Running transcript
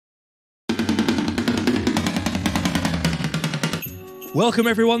Welcome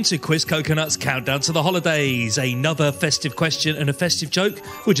everyone to Quiz Coconut's Countdown to the Holidays. Another festive question and a festive joke.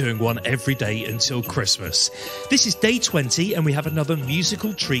 We're doing one every day until Christmas. This is day 20 and we have another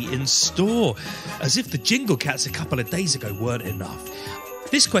musical treat in store. As if the Jingle Cats a couple of days ago weren't enough.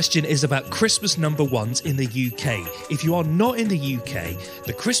 This question is about Christmas number ones in the UK. If you are not in the UK,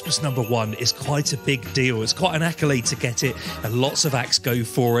 the Christmas number one is quite a big deal. It's quite an accolade to get it, and lots of acts go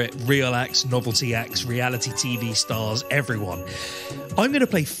for it. Real acts, novelty acts, reality TV stars, everyone. I'm going to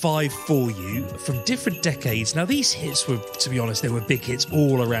play 5 for you from different decades. Now, these hits were, to be honest, they were big hits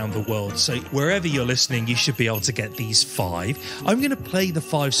all around the world. So wherever you're listening, you should be able to get these 5. I'm going to play the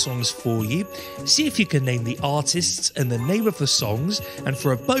 5 songs for you. See if you can name the artists and the name of the songs. And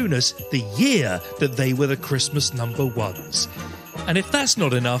for a bonus, the year that they were the Christmas number ones. And if that's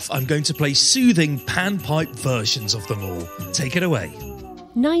not enough, I'm going to play soothing panpipe versions of them all. Take it away.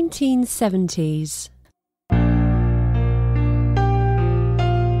 1970s.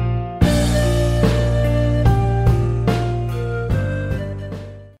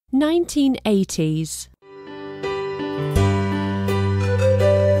 1980s.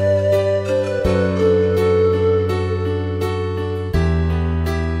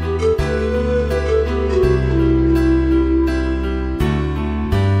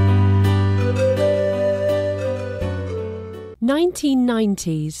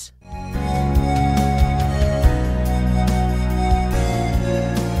 1990s.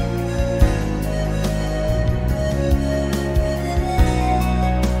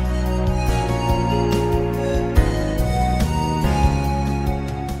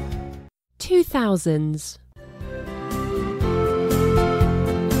 2000s.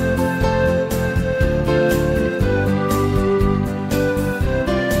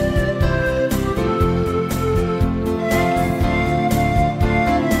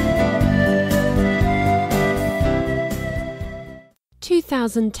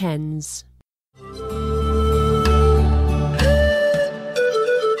 2010s.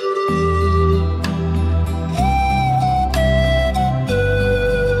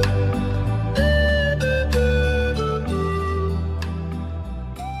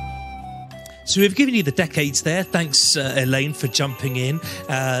 'So we've given you the decades there. Thanks, Elaine, for jumping in.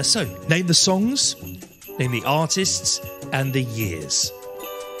 So, name the songs, name the artists, and the years.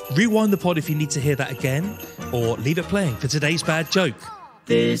 Rewind the pod if you need to hear that again, or leave it playing for today's bad joke.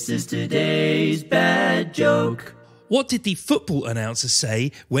 This is today's bad joke. What did the football announcer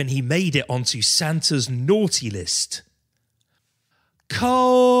say when he made it onto Santa's naughty list?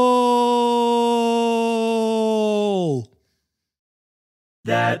 Coal!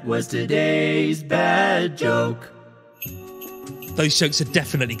 That was today's bad joke. Those jokes are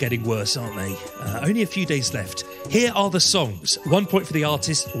definitely getting worse, aren't they? Only a few days left. Here are the songs. 1 point for the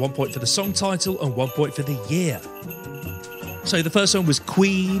artist, 1 point for the song title, and 1 point for the year. So the first one was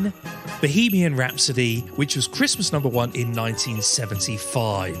Queen, Bohemian Rhapsody, which was Christmas number 1 in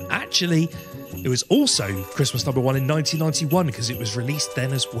 1975. Actually, it was also Christmas number 1 in 1991 because it was released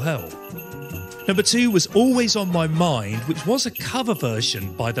then as well. Number 2 was Always on My Mind, which was a cover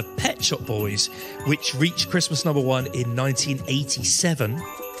version by the Pet Shop Boys, which reached Christmas number 1 in 1987.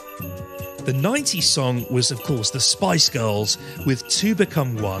 The 90s song was, of course, the Spice Girls with Two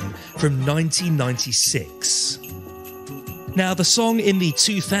Become One from 1996. Now, the song in the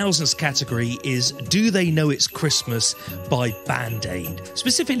 2000s category is Do They Know It's Christmas by Band-Aid,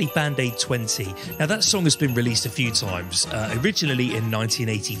 specifically Band-Aid 20. Now, that song has been released a few times, originally in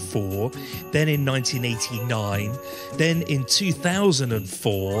 1984, then in 1989, then in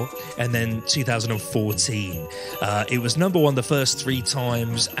 2004, and then 2014. It was number 1 the first 3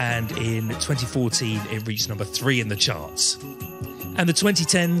 times, and in 2014 it reached number 3 in the charts. And the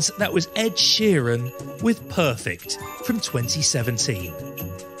 2010s, that was Ed Sheeran with Perfect from 2017.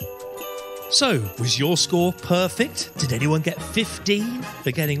 So, was your score perfect? Did anyone get 15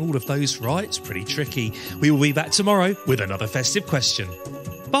 for getting all of those right? It's pretty tricky. We will be back tomorrow with another festive question.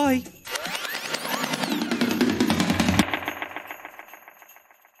 Bye!